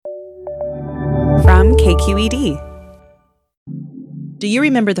from KQED. Do you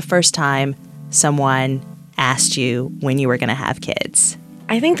remember the first time someone asked you when you were going to have kids?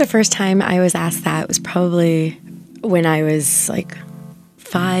 I think the first time I was asked that was probably when I was like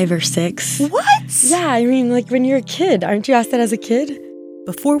 5 or 6. What? Yeah, I mean, like when you're a kid. Aren't you asked that as a kid?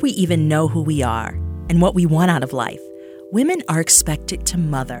 Before we even know who we are and what we want out of life, women are expected to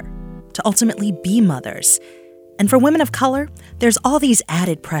mother, to ultimately be mothers. And for women of color, there's all these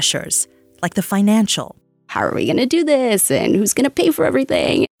added pressures, like the financial. How are we going to do this? And who's going to pay for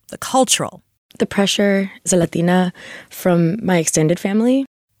everything? The cultural. The pressure as a Latina from my extended family.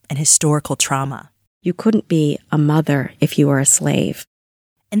 And historical trauma. You couldn't be a mother if you were a slave.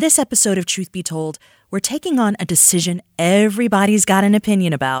 In this episode of Truth Be Told, we're taking on a decision everybody's got an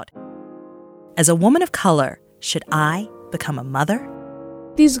opinion about. As a woman of color, should I become a mother?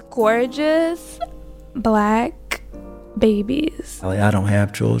 These gorgeous Black babies. I don't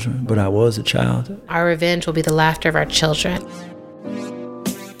have children, but I was a child. Our revenge will be the laughter of our children.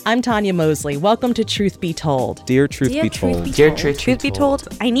 I'm Tanya Mosley. Welcome to Truth Be Told. Dear Truth Be Told. Dear Truth Be Told,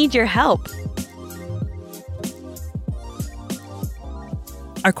 I need your help.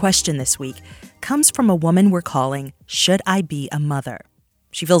 Our question this week comes from a woman we're calling, Should I Be a Mother?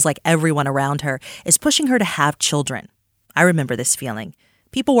 She feels like everyone around her is pushing her to have children. I remember this feeling.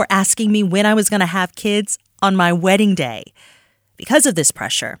 People were asking me when I was going to have kids on my wedding day. Because of this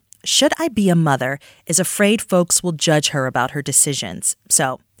pressure, Should I Be a Mother is afraid folks will judge her about her decisions.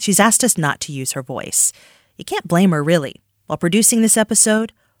 So she's asked us not to use her voice. You can't blame her, really. While producing this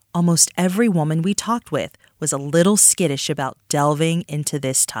episode, almost every woman we talked with was a little skittish about delving into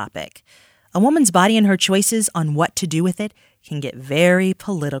this topic. A woman's body and her choices on what to do with it can get very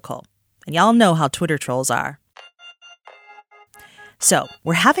political. And y'all know how Twitter trolls are. So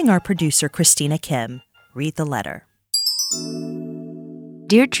we're having our producer, Christina Kim, read the letter.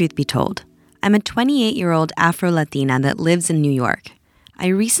 Dear Truth Be Told, I'm a 28-year-old Afro-Latina that lives in New York. I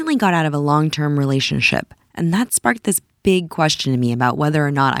recently got out of a long-term relationship, and that sparked this big question to me about whether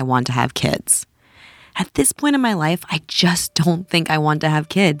or not I want to have kids. At this point in my life, I just don't think I want to have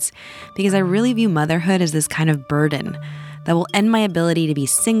kids because I really view motherhood as this kind of burden that will end my ability to be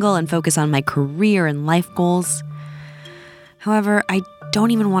single and focus on my career and life goals. However, I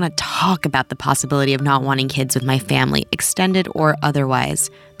don't even want to talk about the possibility of not wanting kids with my family, extended or otherwise,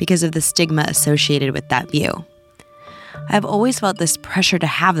 because of the stigma associated with that view. I've always felt this pressure to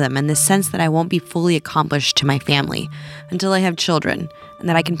have them and this sense that I won't be fully accomplished to my family until I have children and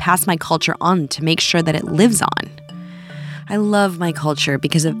that I can pass my culture on to make sure that it lives on. I love my culture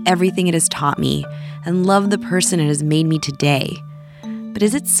because of everything it has taught me and love the person it has made me today. But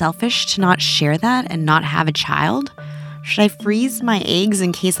is it selfish to not share that and not have a child? Should I freeze my eggs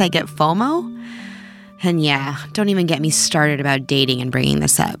in case I get FOMO? And yeah, don't even get me started about dating and bringing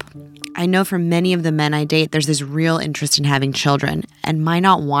this up. I know for many of the men I date, there's this real interest in having children, and my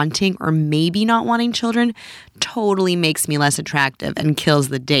not wanting or maybe not wanting children totally makes me less attractive and kills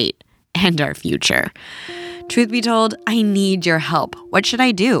the date and our future. Truth be told, I need your help. What should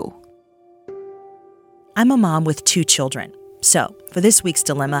I do? I'm a mom with 2 children. So, for this week's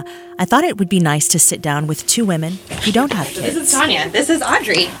dilemma, I thought it would be nice to sit down with 2 women who don't have kids. This is Tanya. This is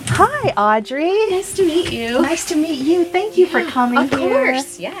Audrey. Hi, Audrey. Nice to meet you. Nice to meet you. Thank you for coming here. Of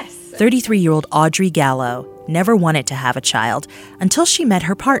course, yes. 33-year-old Audrey Gallo never wanted to have a child until she met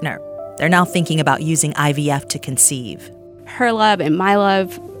her partner. They're now thinking about using IVF to conceive. Her love and my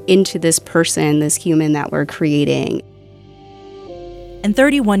love into this person, this human that we're creating. And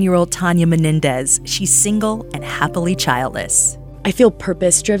 31-year-old Tanya Menendez, she's single and happily childless. I feel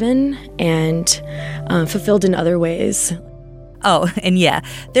purpose-driven and fulfilled in other ways. Oh, and yeah,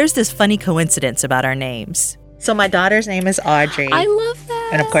 there's this funny coincidence about our names. So my daughter's name is Audrey. I love that.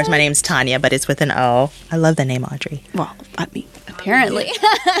 And of course, my name's Tanya, but it's with an O. I love the name Audrey. Well, I mean, apparently.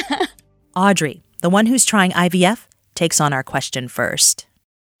 Audrey, the one who's trying IVF, takes on our question first.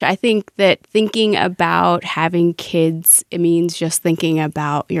 I think that thinking about having kids, it means just thinking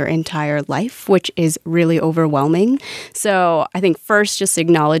about your entire life, which is really overwhelming. So I think first just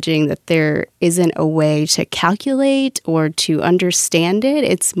acknowledging that there isn't a way to calculate or to understand it.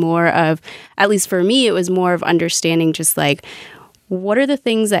 It's more of, at least for me, it was more of understanding just like, what are the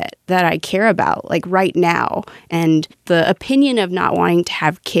things that I care about, like right now? And the opinion of not wanting to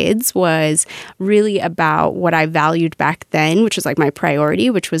have kids was really about what I valued back then, which was like my priority,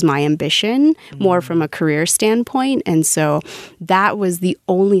 which was my ambition, more from a career standpoint. And so that was the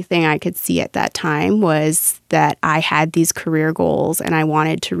only thing I could see at that time, was that I had these career goals and I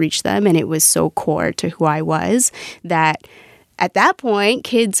wanted to reach them. And it was so core to who I was that at that point,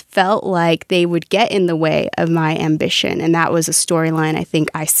 kids felt like they would get in the way of my ambition. And that was a storyline I think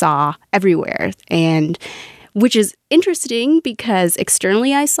I saw everywhere. And which is interesting because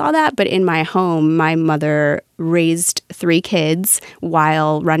externally I saw that, but in my home, my mother raised 3 kids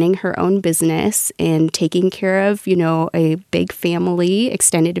while running her own business and taking care of, a big family,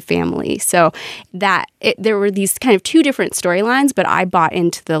 extended family. So there were these kind of 2 different storylines, but I bought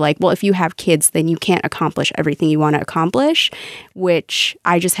into the if you have kids, then you can't accomplish everything you want to accomplish, which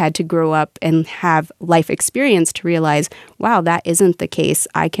I just had to grow up and have life experience to realize, wow, that isn't the case.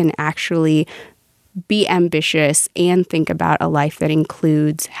 I can actually be ambitious and think about a life that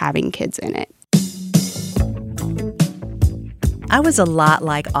includes having kids in it. I was a lot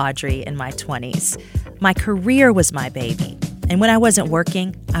like Audrey in my 20s. My career was my baby. And when I wasn't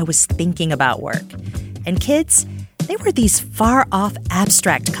working, I was thinking about work. And kids, they were these far-off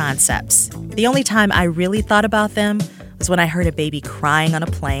abstract concepts. The only time I really thought about them was when I heard a baby crying on a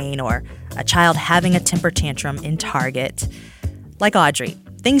plane or a child having a temper tantrum in Target. Like Audrey,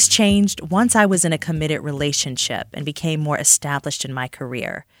 things changed once I was in a committed relationship and became more established in my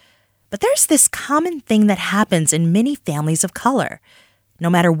career. But there's this common thing that happens in many families of color,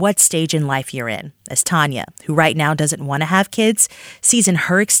 no matter what stage in life you're in. As Tanya, who right now doesn't want to have kids, sees in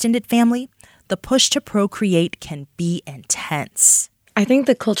her extended family, the push to procreate can be intense. I think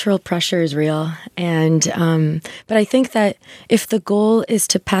the cultural pressure is real. But I think that if the goal is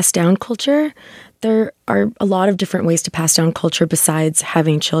to pass down culture, there are a lot of different ways to pass down culture besides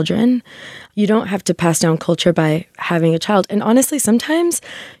having children. You don't have to pass down culture by having a child. And honestly, sometimes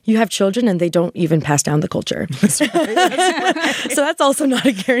you have children and they don't even pass down the culture. So that's also not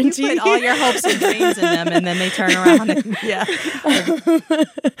a guarantee. You put all your hopes and dreams in them and then they turn around and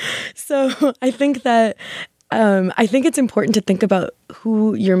So I think that it's important to think about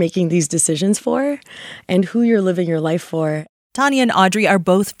who you're making these decisions for and who you're living your life for. Tanya and Audrey are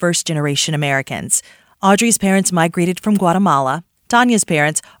both first-generation Americans. Audrey's parents migrated from Guatemala. Tanya's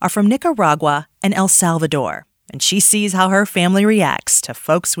parents are from Nicaragua and El Salvador. And she sees how her family reacts to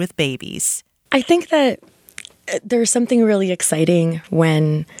folks with babies. I think that there's something really exciting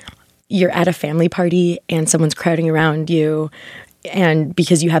when you're at a family party and someone's crowding around you and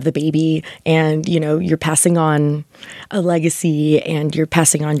because you have the baby and, you're passing on a legacy and you're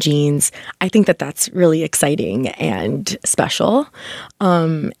passing on genes. I think that that's really exciting and special.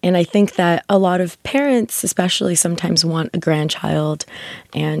 And I think that a lot of parents especially sometimes want a grandchild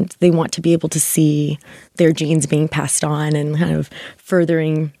and they want to be able to see their genes being passed on and kind of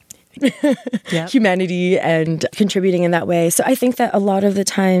furthering humanity and contributing in that way. So I think that a lot of the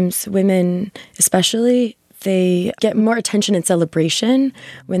times women especially, they get more attention and celebration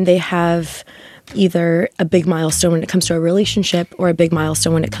when they have either a big milestone when it comes to a relationship or a big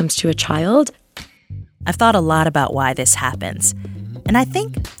milestone when it comes to a child. I've thought a lot about why this happens. And I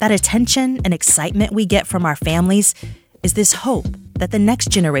think that attention and excitement we get from our families is this hope that the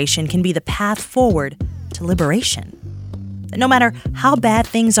next generation can be the path forward to liberation. That no matter how bad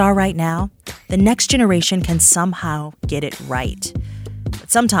things are right now, the next generation can somehow get it right. But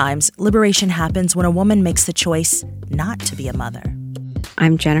sometimes liberation happens when a woman makes the choice not to be a mother.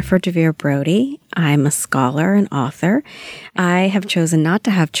 I'm Jennifer DeVere Brody. I'm a scholar and author. I have chosen not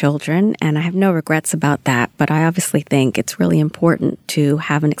to have children, and I have no regrets about that, but I obviously think it's really important to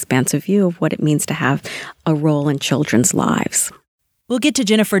have an expansive view of what it means to have a role in children's lives. We'll get to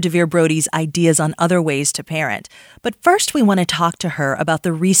Jennifer DeVere Brody's ideas on other ways to parent, but first we want to talk to her about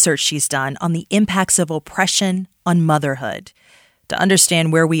the research she's done on the impacts of oppression on motherhood. To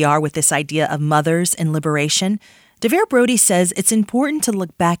understand where we are with this idea of mothers and liberation, DeVere Brody says it's important to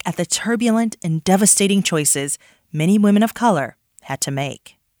look back at the turbulent and devastating choices many women of color had to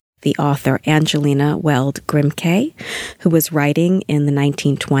make. The author Angelina Weld Grimke, who was writing in the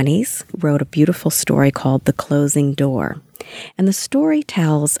 1920s, wrote a beautiful story called The Closing Door. And the story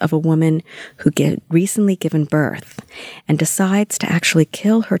tells of a woman who recently given birth and decides to actually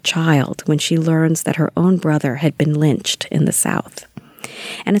kill her child when she learns that her own brother had been lynched in the South.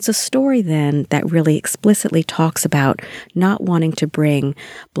 And it's a story then that really explicitly talks about not wanting to bring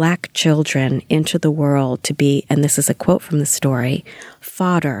Black children into the world to be, and this is a quote from the story,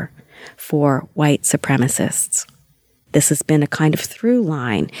 fodder for white supremacists. This has been a kind of through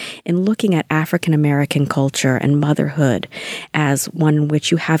line in looking at African American culture and motherhood as one in which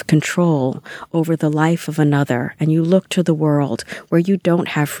you have control over the life of another, and you look to the world where you don't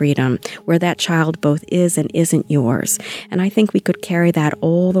have freedom, where that child both is and isn't yours. And I think we could carry that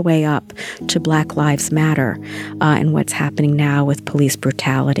all the way up to Black Lives Matter and what's happening now with police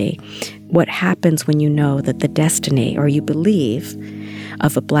brutality. What happens when you know that the destiny, or you believe,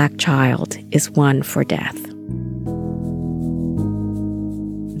 of a Black child is one for death.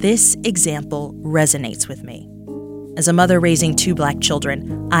 This example resonates with me. As a mother raising 2 Black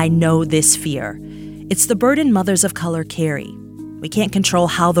children, I know this fear. It's the burden mothers of color carry. We can't control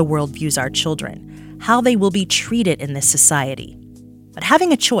how the world views our children, how they will be treated in this society. But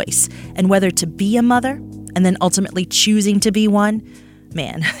having a choice, and whether to be a mother, and then ultimately choosing to be one,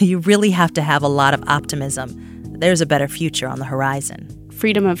 man, you really have to have a lot of optimism that there's a better future on the horizon.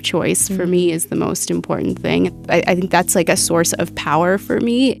 Freedom of choice for me is the most important thing. I think that's like a source of power for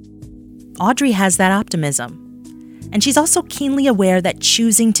me. Audrey has that optimism. And she's also keenly aware that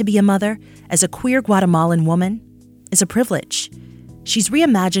choosing to be a mother as a queer Guatemalan woman is a privilege. She's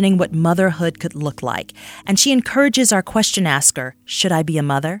reimagining what motherhood could look like, and she encourages our question asker, should I be a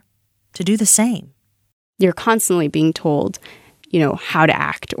mother, to do the same. You're constantly being told, how to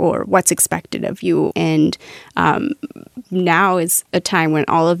act or what's expected of you. And now is a time when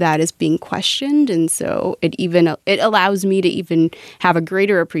all of that is being questioned. And so it allows me to even have a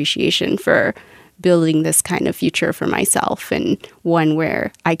greater appreciation for building this kind of future for myself, and one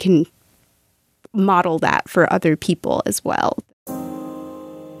where I can model that for other people as well.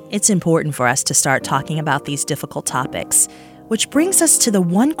 It's important for us to start talking about these difficult topics, which brings us to the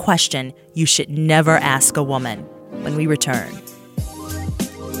one question you should never ask a woman when we return.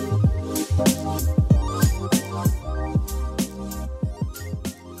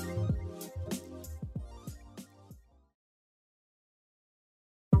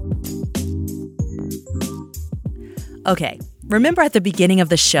 Okay, remember at the beginning of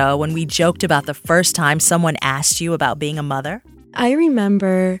the show when we joked about the first time someone asked you about being a mother? I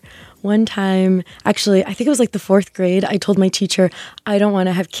remember one time, actually, I think it was like the 4th grade, I told my teacher, I don't want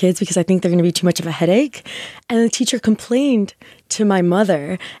to have kids because I think they're going to be too much of a headache. And the teacher complained to my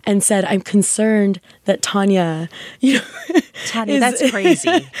mother and said, I'm concerned that Tanya, Tanya, that's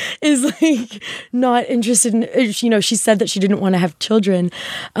crazy. Is like not interested in, she said that she didn't want to have children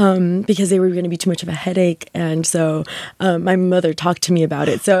because they were going to be too much of a headache. And so my mother talked to me about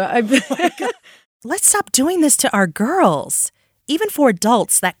it. So Let's stop doing this to our girls. Even for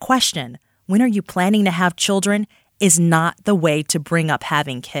adults, that question, when are you planning to have children, is not the way to bring up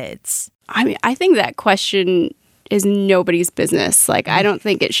having kids. I mean, I think that question is nobody's business. Like, I don't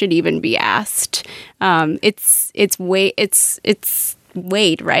think it should even be asked. It's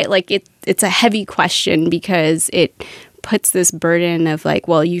weight, right? Like, it's a heavy question because it puts this burden of like,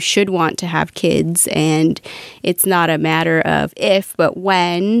 well, you should want to have kids, and it's not a matter of if, but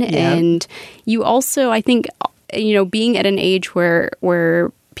when. Yep. And you also, I think, being at an age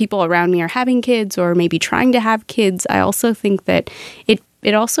where people around me are having kids or maybe trying to have kids, I also think that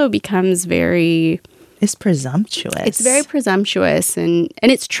it also becomes it's presumptuous. It's very presumptuous, and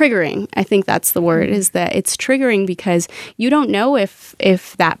it's triggering. I think that's the word, is that it's triggering because you don't know if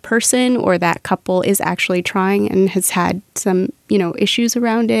that person or that couple is actually trying and has had some, issues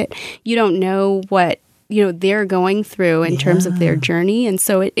around it. You don't know what, they're going through in terms of their journey. And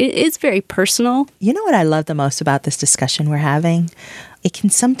so it is very personal. You know what I love the most about this discussion we're having? It can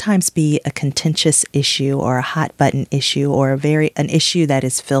sometimes be a contentious issue or a hot button issue or an issue that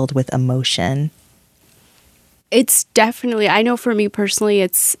is filled with emotion. It's definitely, I know for me personally,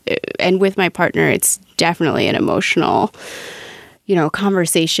 and with my partner, it's definitely an emotional,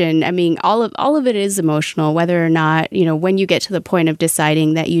 conversation. I mean, all of it is emotional, whether or not, when you get to the point of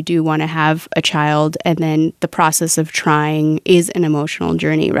deciding that you do want to have a child, and then the process of trying is an emotional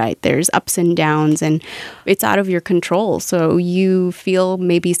journey, right? There's ups and downs, and it's out of your control. So you feel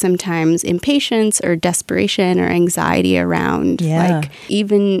maybe sometimes impatience or desperation or anxiety around, like,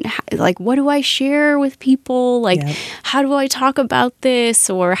 even like, what do I share with people? Like, how do I talk about this?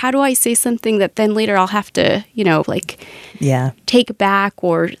 Or how do I say something that then later I'll have to, take back,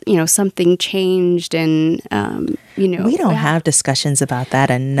 or something changed, and we don't have discussions about that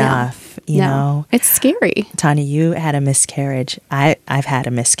enough. You know, it's scary. Tanya, you had a miscarriage. I've had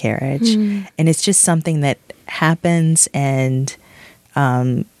a miscarriage, and it's just something that happens, and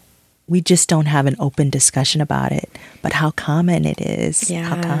we just don't have an open discussion about it. But how common it is.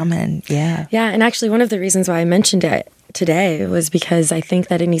 How common. Yeah. And actually, one of the reasons why I mentioned it today was because I think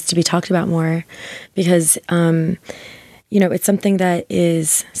that it needs to be talked about more, because it's something that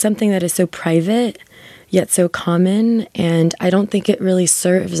is so private, yet so common, and I don't think it really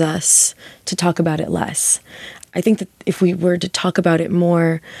serves us to talk about it less. I think that if we were to talk about it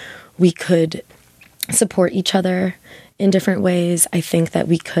more, we could support each other in different ways. I think that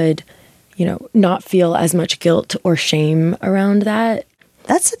we could, not feel as much guilt or shame around that.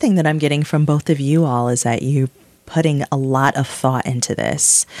 That's the thing that I'm getting from both of you all, is that you putting a lot of thought into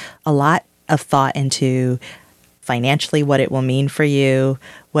this, a lot of thought into financially what it will mean for you,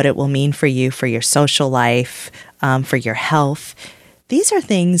 what it will mean for you for your social life, for your health. these are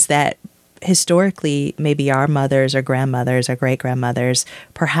things that historically maybe our mothers or grandmothers or great-grandmothers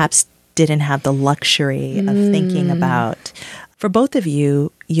perhaps didn't have the luxury of thinking about. For both of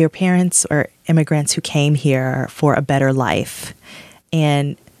you, your parents are immigrants who came here for a better life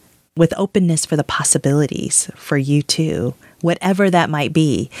and with openness for the possibilities for you too, whatever that might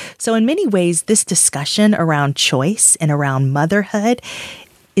be. So in many ways, this discussion around choice and around motherhood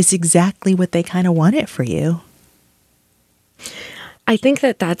is exactly what they kind of wanted for you. I think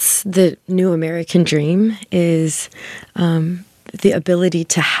that that's the new American dream, is the ability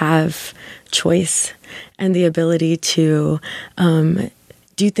to have choice and the ability to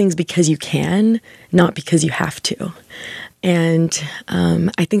do things because you can, not because you have to. And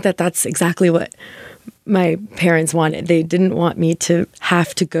I think that that's exactly what my parents wanted. They didn't want me to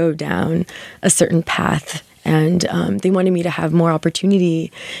have to go down a certain path. And they wanted me to have more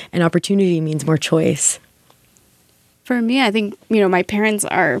opportunity, and opportunity means more choice. For me, I think, my parents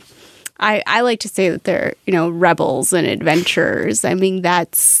are, I like to say that they're, rebels and adventurers. I mean, that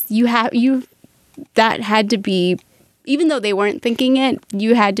had to be, even though they weren't thinking it,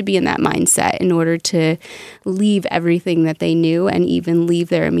 you had to be in that mindset in order to leave everything that they knew and even leave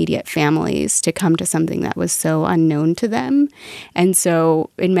their immediate families to come to something that was so unknown to them. And so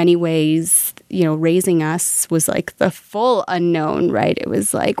in many ways, raising us was like the full unknown, right? It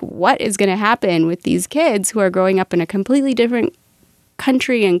was like, what is going to happen with these kids who are growing up in a completely different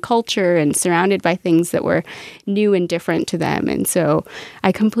country and culture and surrounded by things that were new and different to them. And so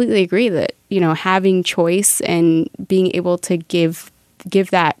I completely agree that, having choice and being able to give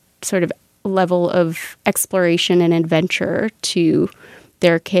that sort of level of exploration and adventure to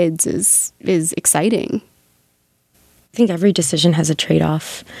their kids is exciting. I think every decision has a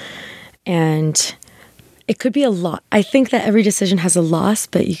trade-off, and it could be a lot. I think that every decision has a loss,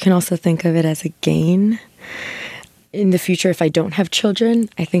 but you can also think of it as a gain. In the future, if I don't have children,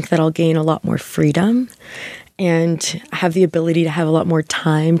 I think that I'll gain a lot more freedom and have the ability to have a lot more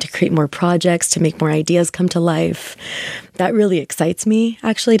time to create more projects, to make more ideas come to life. That really excites me,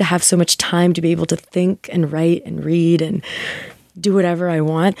 actually, to have so much time to be able to think and write and read and do whatever I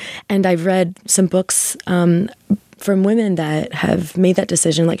want. And I've read some books from women that have made that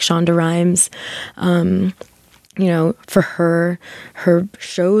decision, like Shonda Rhimes. For her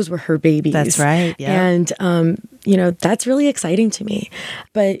shows were her babies. That's right. Yeah. And, that's really exciting to me.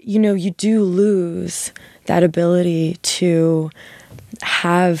 But, you do lose that ability to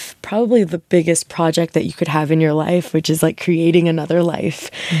have probably the biggest project that you could have in your life, which is like creating another life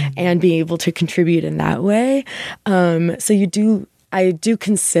and being able to contribute in that way. I do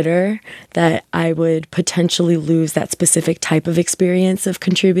consider that I would potentially lose that specific type of experience of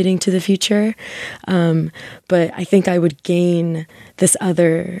contributing to the future. But I think I would gain this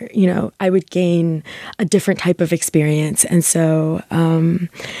other, I would gain a different type of experience. And so,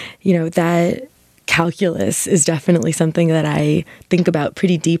 that calculus is definitely something that I think about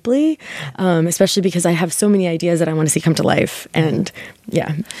pretty deeply, especially because I have so many ideas that I want to see come to life. And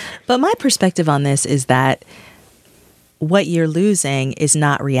yeah. But my perspective on this is that what you're losing is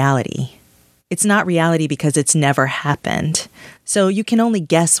not reality. It's not reality because it's never happened. So you can only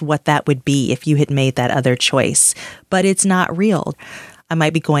guess what that would be if you had made that other choice, but it's not real. I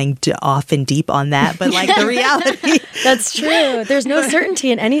might be going off and deep on that, but like the reality. That's true. There's no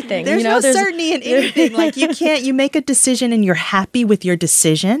certainty in anything. There's no certainty in anything. Like you make a decision and you're happy with your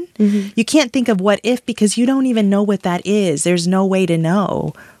decision. Mm-hmm. You can't think of what if because you don't even know what that is. There's no way to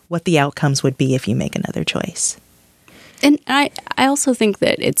know what the outcomes would be if you make another choice. And I also think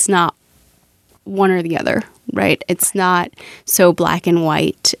that it's not one or the other, right? It's not so black and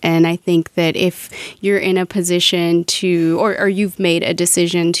white. And I think that if you're in a position to, or you've made a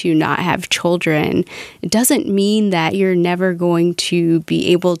decision to not have children, it doesn't mean that you're never going to be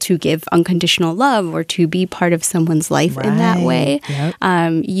able to give unconditional love or to be part of someone's life in that way.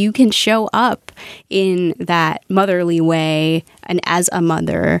 Yep. You can show up in that motherly way and as a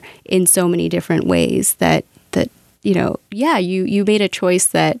mother in so many different ways that you made a choice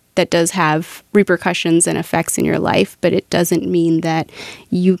that does have repercussions and effects in your life, but it doesn't mean that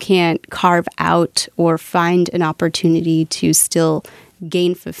you can't carve out or find an opportunity to still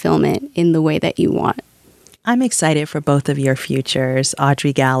gain fulfillment in the way that you want. I'm excited for both of your futures,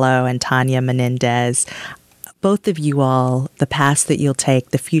 Audrey Gallo and Tanya Menendez. Both of you all, the path that you'll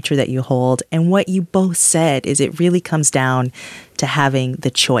take, the future that you hold, and what you both said is it really comes down to having the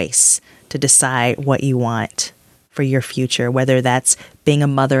choice to decide what you want for your future, whether that's being a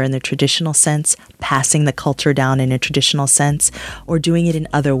mother in the traditional sense, passing the culture down in a traditional sense, or doing it in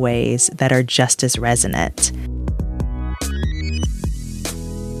other ways that are just as resonant.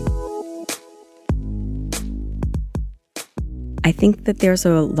 I think that there's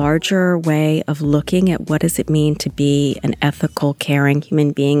a larger way of looking at what does it mean to be an ethical, caring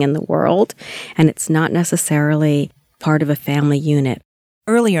human being in the world, and it's not necessarily part of a family unit.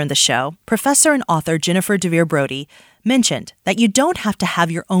 Earlier in the show, professor and author Jennifer DeVere Brody mentioned that you don't have to have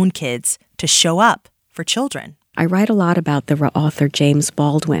your own kids to show up for children. I write a lot about the author James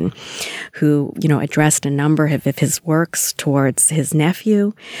Baldwin, who, addressed a number of his works towards his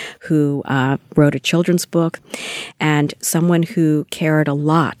nephew, who wrote a children's book, and someone who cared a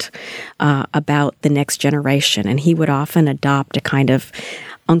lot about the next generation. And he would often adopt a kind of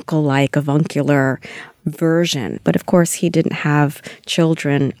uncle-like, avuncular version. But of course, he didn't have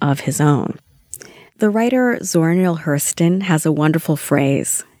children of his own. The writer Zora Neale Hurston has a wonderful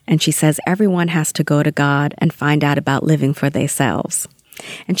phrase. And she says, everyone has to go to God and find out about living for themselves.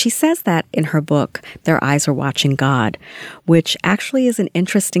 And she says that in her book, Their Eyes Are Watching God, which actually is an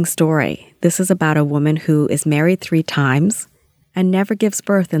interesting story. This is about a woman who is married 3 times and never gives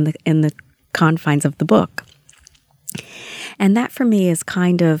birth in the confines of the book. And that for me is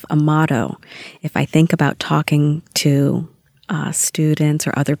kind of a motto. If I think about talking to students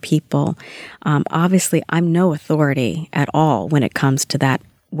or other people, obviously I'm no authority at all when it comes to that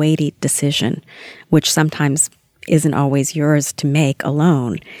weighty decision, which sometimes isn't always yours to make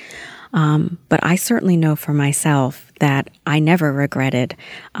alone. But I certainly know for myself that I never regretted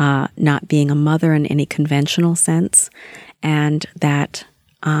not being a mother in any conventional sense, and that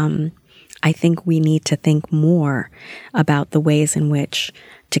I think we need to think more about the ways in which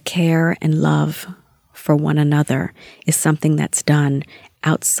to care and love for one another is something that's done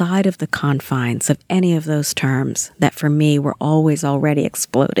outside of the confines of any of those terms that for me were always already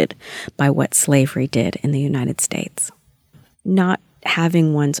exploded by what slavery did in the United States. Not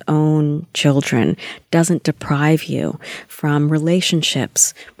having one's own children doesn't deprive you from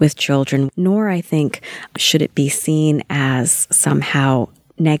relationships with children, nor, I think, should it be seen as somehow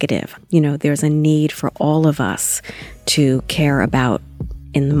negative. There's a need for all of us to care about,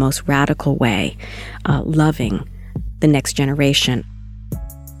 in the most radical way, loving the next generation.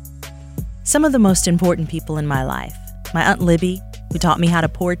 Some of the most important people in my life, my Aunt Libby, who taught me how to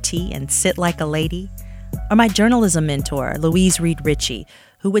pour tea and sit like a lady, or my journalism mentor, Louise Reed Ritchie,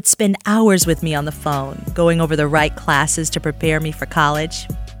 who would spend hours with me on the phone, going over the right classes to prepare me for college.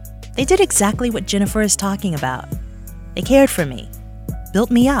 They did exactly what Jennifer is talking about. They cared for me, built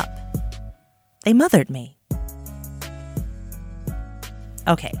me up. They mothered me.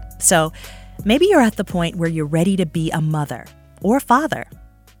 Okay, so maybe you're at the point where you're ready to be a mother or a father.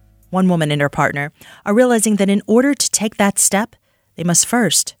 One woman and her partner are realizing that in order to take that step, they must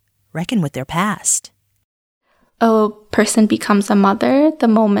first reckon with their past. A person becomes a mother the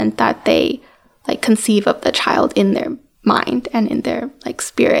moment that they conceive of the child in their mind and in their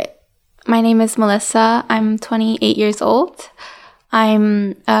spirit. My name is Melissa. I'm 28 years old.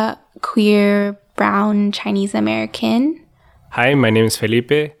 I'm a queer, brown, Chinese American. Hi, my name is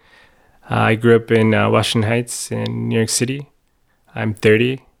Felipe. I grew up in Washington Heights in New York City. I'm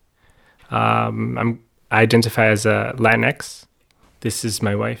 30. I identify as a Latinx. This is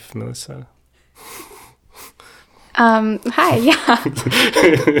my wife, Melissa. Hi, yeah.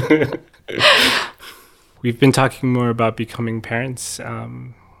 We've been talking more about becoming parents.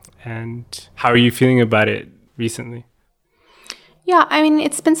 And how are you feeling about it recently? Yeah,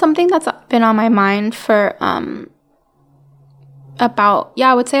 it's been something that's been on my mind for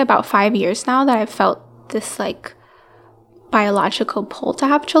I would say about 5 years now, that I've felt this biological pull to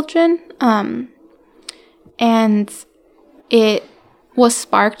have children. And it was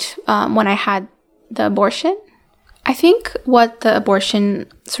sparked when I had the abortion. I think what the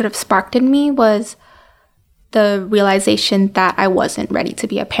abortion sort of sparked in me was the realization that I wasn't ready to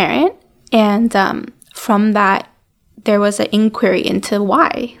be a parent. And from that, there was an inquiry into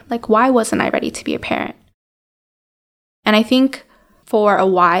why. Why wasn't I ready to be a parent? And I think for a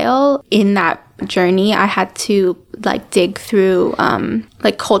while in that journey, I had to dig through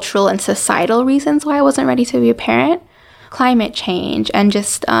cultural and societal reasons why I wasn't ready to be a parent. Climate change and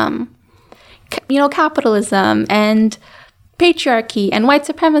just, capitalism and patriarchy and white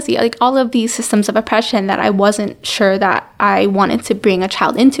supremacy, all of these systems of oppression that I wasn't sure that I wanted to bring a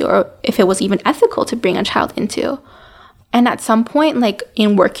child into, or if it was even ethical to bring a child into. And at some point,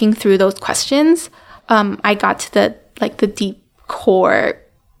 in working through those questions, I got to the deep core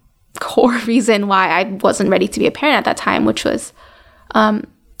reason why I wasn't ready to be a parent at that time, which was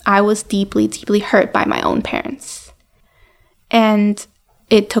I was deeply, deeply hurt by my own parents. And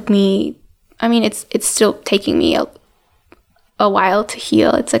it took me, it's still taking me a while to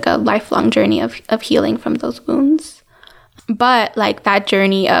heal. It's a lifelong journey of healing from those wounds. But that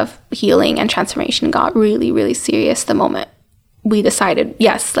journey of healing and transformation got really, really serious the moment we decided,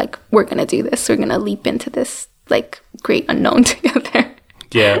 yes, like, we're going to do this. We're going to leap into this, like, great unknown together.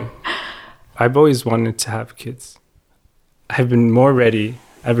 Yeah. I've always wanted to have kids. I've been more ready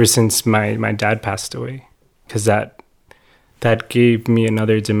ever since my dad passed away, because that gave me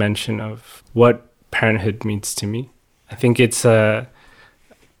another dimension of what parenthood means to me. I think it's an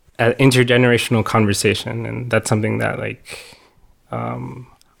intergenerational conversation, and that's something that, like,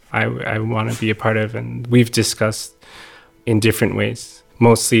 I want to be a part of, and we've discussed in different ways.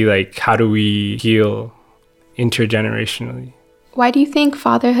 Mostly, like, how do we heal intergenerationally? Why do you think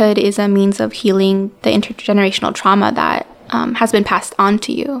fatherhood is a means of healing the intergenerational trauma that has been passed on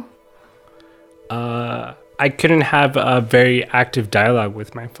to you? I couldn't have a very active dialogue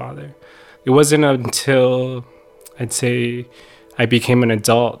with my father. It wasn't until, I'd say, I became an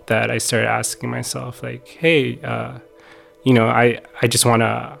adult that I started asking myself, like, hey, I just want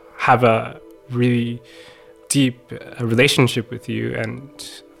to have a really deep relationship with you,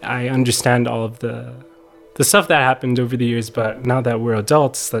 and I understand all of the stuff that happened over the years, but now that we're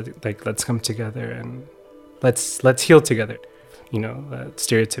adults, let's come together and let's heal together. That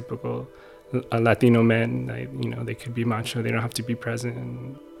stereotypical Latino men, they could be macho, they don't have to be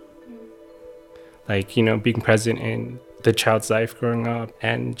present. Being present in the child's life growing up,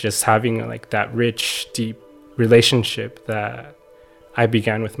 and just having that rich, deep relationship that I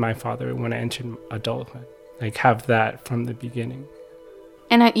began with my father when I entered adulthood. Have that from the beginning.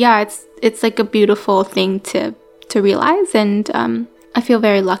 And it's like a beautiful thing to realize, and I feel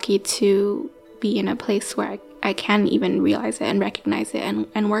very lucky to be in a place where I can even realize it and recognize it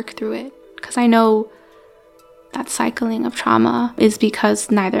and work through it. Because I know that cycling of trauma is because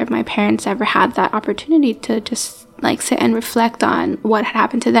neither of my parents ever had that opportunity to just sit and reflect on what had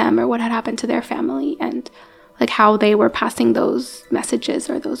happened to them or what had happened to their family, and how they were passing those messages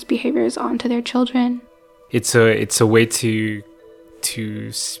or those behaviors on to their children. It's a way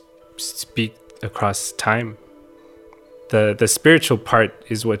to speak across time. The spiritual part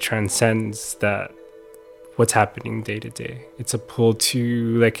is what transcends that what's happening day to day. It's a pull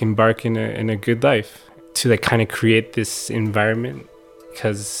to embark in a good life, to kind of create this environment,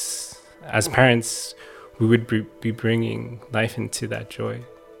 because as parents we would be bringing life into that joy.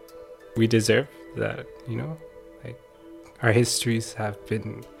 We deserve that, our histories have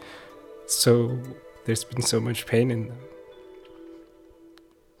been there's been so much pain in them.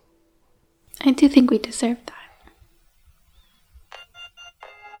 I do think we deserve that.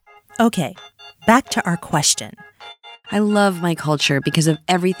 Okay, back to our question. I love my culture because of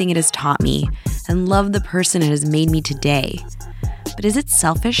everything it has taught me, and love the person it has made me today. But is it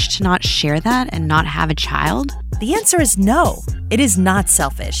selfish to not share that and not have a child? The answer is no. It is not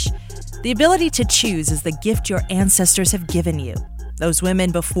selfish. The ability to choose is the gift your ancestors have given you. Those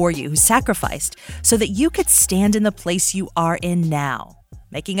women before you who sacrificed so that you could stand in the place you are in now,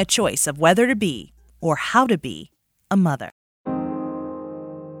 making a choice of whether to be or how to be a mother.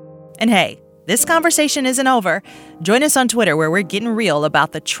 And hey, this conversation isn't over. Join us on Twitter, where we're getting real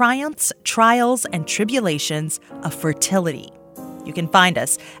about the triumphs, trials, and tribulations of fertility. You can find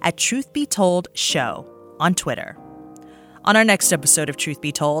us at Truth Be Told Show on Twitter. On our next episode of Truth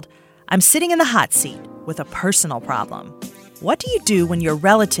Be Told, I'm sitting in the hot seat with a personal problem. What do you do when your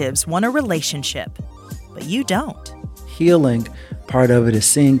relatives want a relationship, but you don't? Healing, part of it is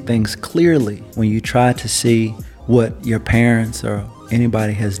seeing things clearly. When you try to see what your parents or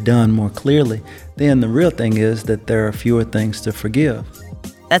anybody has done more clearly, then the real thing is that there are fewer things to forgive.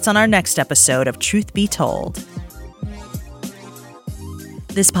 That's on our next episode of Truth Be Told.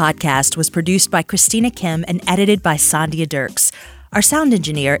 This podcast was produced by Christina Kim and edited by Sandhya Dirks. Our sound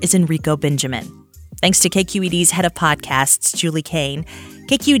engineer is Enrico Benjamin. Thanks to KQED's head of podcasts, Julie Kane,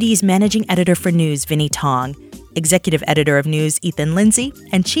 KQED's managing editor for news, Vinnie Tong, executive editor of news, Ethan Lindsay,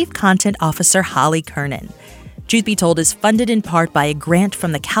 and chief content officer, Holly Kernan. Truth Be Told is funded in part by a grant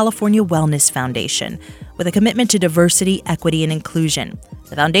from the California Wellness Foundation, with a commitment to diversity, equity, and inclusion.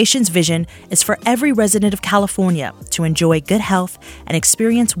 The foundation's vision is for every resident of California to enjoy good health and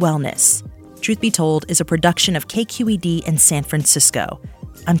experience wellness. Truth Be Told is a production of KQED in San Francisco.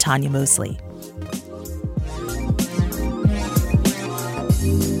 I'm Tanya Mosley.